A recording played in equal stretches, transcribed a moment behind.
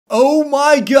Oh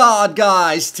my god,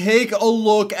 guys, take a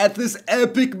look at this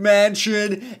epic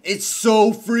mansion. It's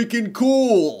so freaking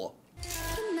cool.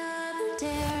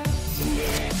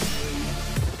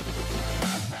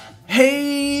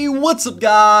 Hey, what's up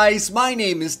guys? My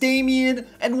name is Damien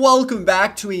and welcome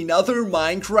back to another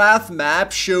Minecraft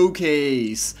map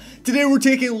showcase. Today we're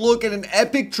taking a look at an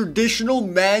epic traditional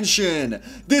mansion.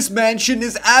 This mansion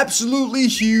is absolutely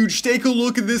huge. Take a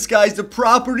look at this, guys. The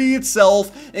property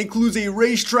itself includes a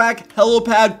racetrack,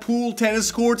 helipad, pool,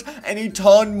 tennis court, and a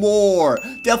ton more.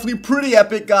 Definitely pretty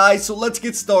epic, guys. So let's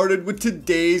get started with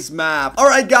today's map.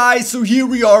 Alright guys, so here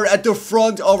we are at the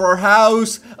front of our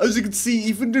house. As you can see,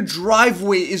 even the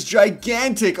driveway is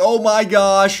gigantic. Oh my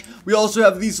gosh. We also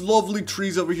have these lovely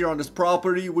trees over here on this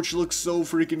property, which looks so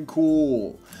freaking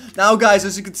cool. Now guys,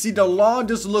 as you can see, the lawn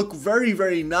does look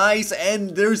very nice, and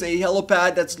there's a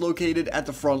helipad that's located at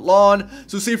the front lawn.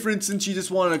 So say for instance you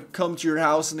just want to come to your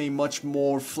house in a much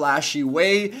more flashy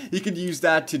way, you could use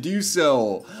that to do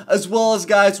so. As well as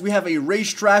guys, we have a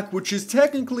racetrack, which is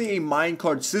technically a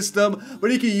minecart system,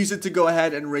 but you can use it to go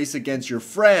ahead and race against your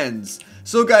friends.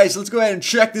 So guys, let's go ahead and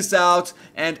check this out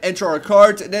and enter our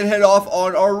cart and then head off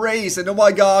on our race. And oh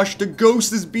my gosh, the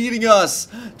ghost is beating us.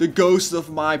 The ghost of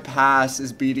my past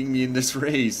is beating me in this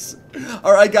race.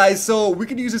 Alright guys, so we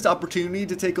can use this opportunity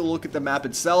to take a look at the map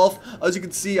itself. As you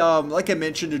can see, like I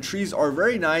mentioned, the trees are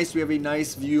very nice. We have a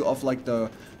nice view of like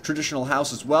the traditional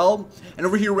house as well. And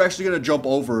over here we're actually going to jump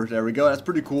over. There we go. That's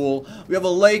pretty cool. We have a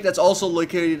lake that's also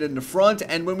located in the front,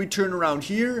 and when we turn around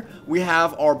here we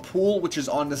have our pool, which is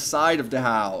on the side of the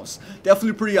house.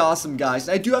 Definitely pretty awesome, guys.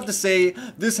 And I do have to say,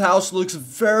 this house looks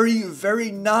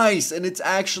very nice, and it's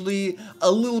actually a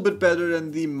little bit better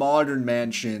than the modern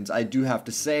mansions, I do have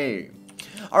to say.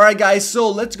 Alright guys, so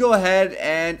let's go ahead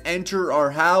and enter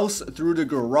our house through the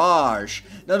garage.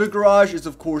 Now the garage is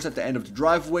of course at the end of the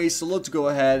driveway, so let's go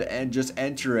ahead and just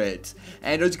enter it.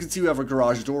 And as you can see, we have a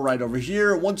garage door right over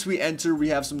here. Once we enter, we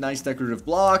have some nice decorative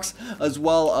blocks, as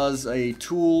well as a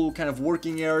tool kind of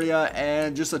working area,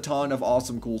 and just a ton of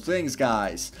awesome cool things,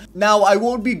 guys. Now I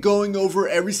won't be going over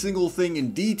every single thing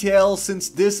in detail, since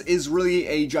this is really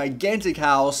a gigantic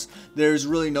house. There's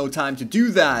really no time to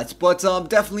do that, but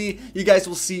definitely you guys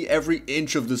will see every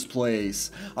inch of this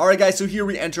place. Alright guys, so here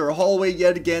we enter a hallway.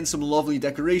 Yet again, some lovely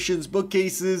decorations,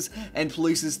 bookcases, and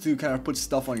places to kind of put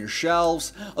stuff on your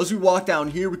shelves. As we walk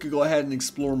down here, we could go ahead and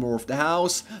explore more of the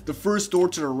house. The first door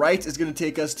to the right is going to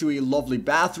take us to a lovely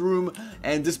bathroom,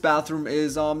 and this bathroom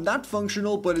is not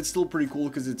functional, but it's still pretty cool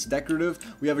because it's decorative.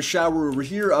 We have a shower over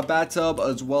here, a bathtub,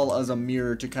 as well as a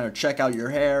mirror to kind of check out your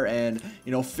hair and,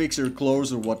 you know, fix your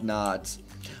clothes or whatnot.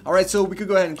 Alright, so we could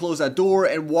go ahead and close that door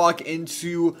and walk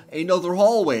into another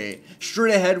hallway.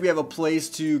 Straight ahead, we have a place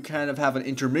to kind of have an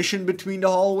intermission between the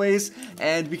hallways,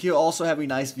 and we can also have a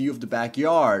nice view of the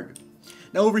backyard.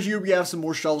 Now over here, we have some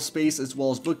more shelf space, as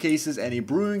well as bookcases and a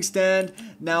brewing stand.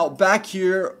 Now back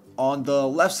here, on the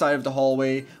left side of the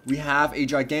hallway, we have a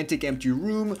gigantic empty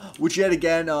room, which yet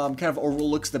again kind of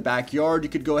overlooks the backyard. You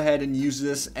could go ahead and use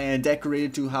this and decorate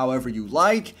it to however you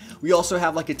like. We also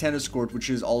have like a tennis court,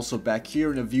 which is also back here,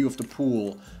 and a view of the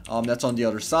pool that's on the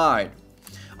other side.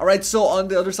 Alright, so on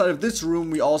the other side of this room,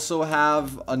 we also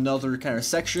have another kind of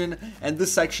section, and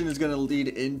this section is going to lead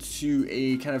into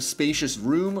a kind of spacious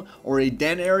room or a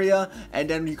den area, and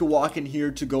then you can walk in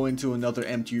here to go into another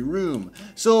empty room.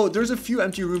 So there's a few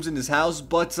empty rooms in this house,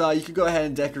 but you can go ahead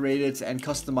and decorate it and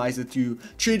customize it to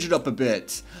change it up a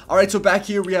bit. Alright, so back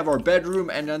here we have our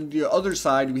bedroom, and on the other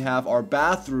side we have our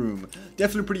bathroom.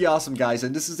 Definitely pretty awesome, guys,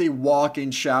 and this is a walk-in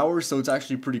shower, so it's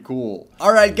actually pretty cool.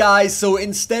 Alright guys, so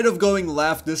instead of going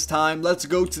left this time, let's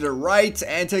go to the right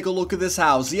and take a look at this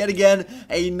house. Yet again,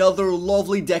 another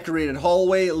lovely decorated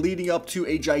hallway leading up to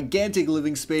a gigantic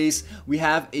living space. We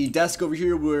have a desk over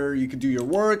here where you can do your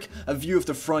work, a view of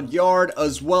the front yard,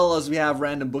 as well as we have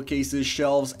random bookcases,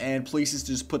 shelves, and places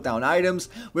to just put down items.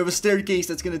 We have a staircase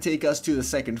that's going to take us to the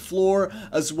second floor,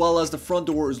 as well as the front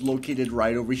door is located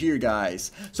right over here,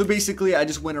 guys. So basically, I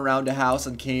just went around the house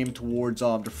and came towards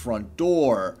the front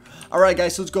door. Alright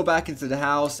guys, so let's go back into the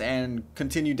house and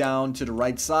continue down to the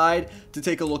right side to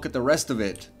take a look at the rest of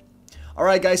it.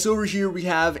 Alright guys, so over here we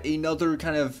have another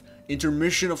kind of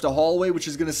intermission of the hallway, which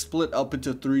is going to split up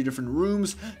into 3 different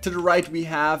rooms. To the right we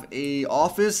have a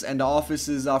office, and the office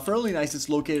is fairly nice. It's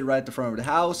located right at the front of the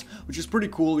house, which is pretty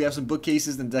cool. We have some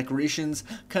bookcases and decorations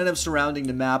kind of surrounding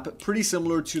the map, pretty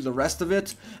similar to the rest of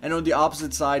it. And on the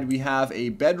opposite side we have a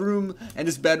bedroom, and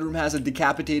this bedroom has a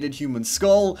decapitated human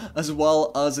skull, as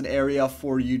well as an area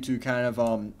for you to kind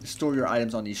of store your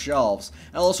items on these shelves,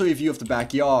 and also a view of the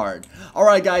backyard.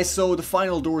 Alright guys, so the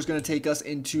final door is going to take us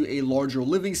into a larger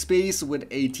living space, space with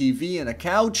a TV and a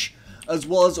couch. As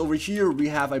well as over here we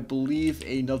have, I believe,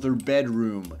 another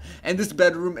bedroom. And this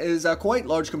bedroom is quite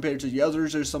large compared to the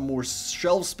others. There's some more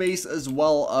shelf space as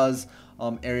well as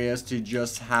areas to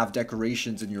just have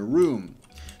decorations in your room.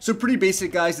 So pretty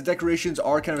basic, guys. The decorations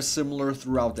are kind of similar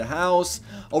throughout the house.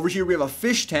 Over here we have a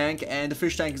fish tank, and the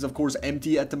fish tank is of course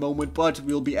empty at the moment, but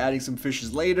we'll be adding some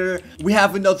fishes later. We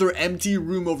have another empty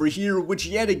room over here, which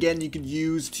yet again you could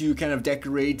use to kind of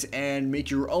decorate and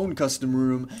make your own custom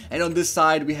room. And on this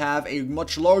side we have a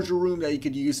much larger room that you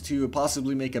could use to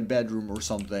possibly make a bedroom or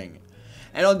something.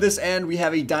 And on this end, we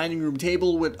have a dining room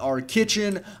table with our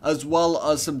kitchen, as well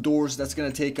as some doors that's going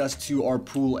to take us to our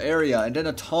pool area. And then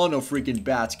a ton of freaking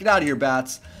bats. Get out of here,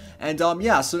 bats. And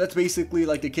yeah, so that's basically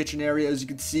like the kitchen area. As you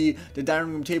can see, the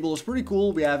dining room table is pretty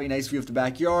cool. We have a nice view of the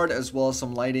backyard, as well as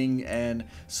some lighting and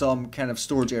some kind of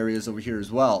storage areas over here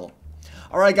as well.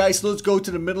 Alright guys, so let's go to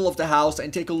the middle of the house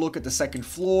and take a look at the second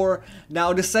floor.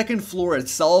 Now the second floor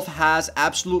itself has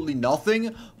absolutely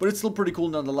nothing, but it's still pretty cool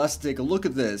nonetheless to take a look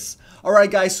at this.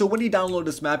 Alright guys, so when you download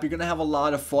this map, you're going to have a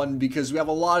lot of fun because we have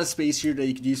a lot of space here that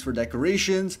you can use for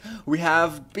decorations. We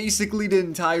have basically the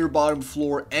entire bottom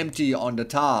floor empty on the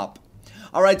top.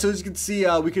 Alright, so as you can see,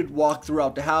 we could walk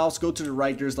throughout the house. Go to the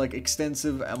right, there's like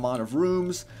extensive amount of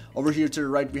rooms. Over here to the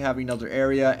right, we have another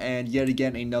area, and yet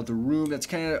again another room that's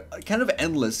kind of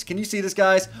endless. Can you see this,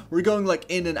 guys? We're going like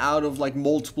in and out of like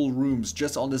multiple rooms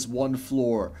just on this one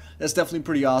floor. That's definitely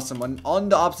pretty awesome. And on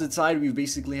the opposite side, we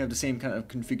basically have the same kind of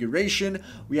configuration.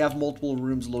 We have multiple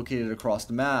rooms located across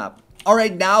the map.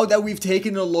 Alright, now that we've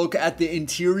taken a look at the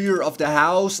interior of the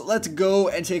house, let's go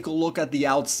and take a look at the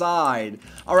outside.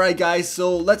 Alright guys,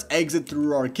 so let's exit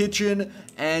through our kitchen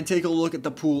and take a look at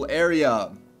the pool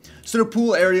area. So the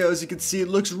pool area, as you can see, it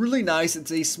looks really nice.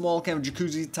 It's a small kind of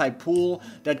jacuzzi type pool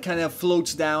that kind of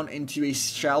floats down into a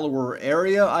shallower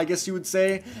area, I guess you would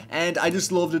say. And I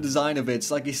just love the design of it. It's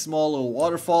like a small little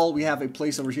waterfall. We have a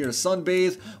place over here to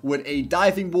sunbathe with a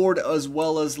diving board, as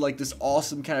well as like this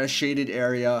awesome kind of shaded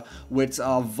area with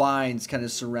vines kind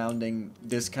of surrounding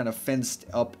this kind of fenced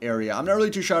up area. I'm not really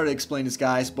too sure how to explain this,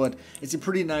 guys, but it's a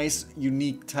pretty nice,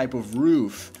 unique type of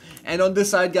roof. And on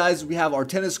this side, guys, we have our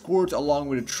tennis court along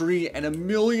with a tree and a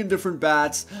million different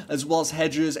bats, as well as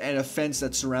hedges and a fence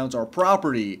that surrounds our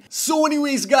property. So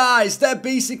anyways, guys, that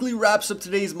basically wraps up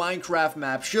today's Minecraft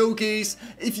map showcase.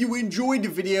 If you enjoyed the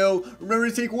video, remember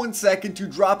to take 1 second to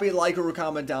drop a like or a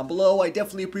comment down below. I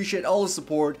definitely appreciate all the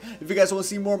support. If you guys want to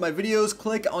see more of my videos,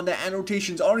 click on the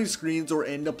annotations on your screens or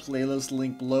in the playlist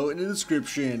link below in the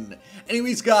description.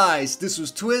 Anyways, guys, this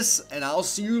was Twiistz, and I'll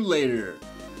see you later.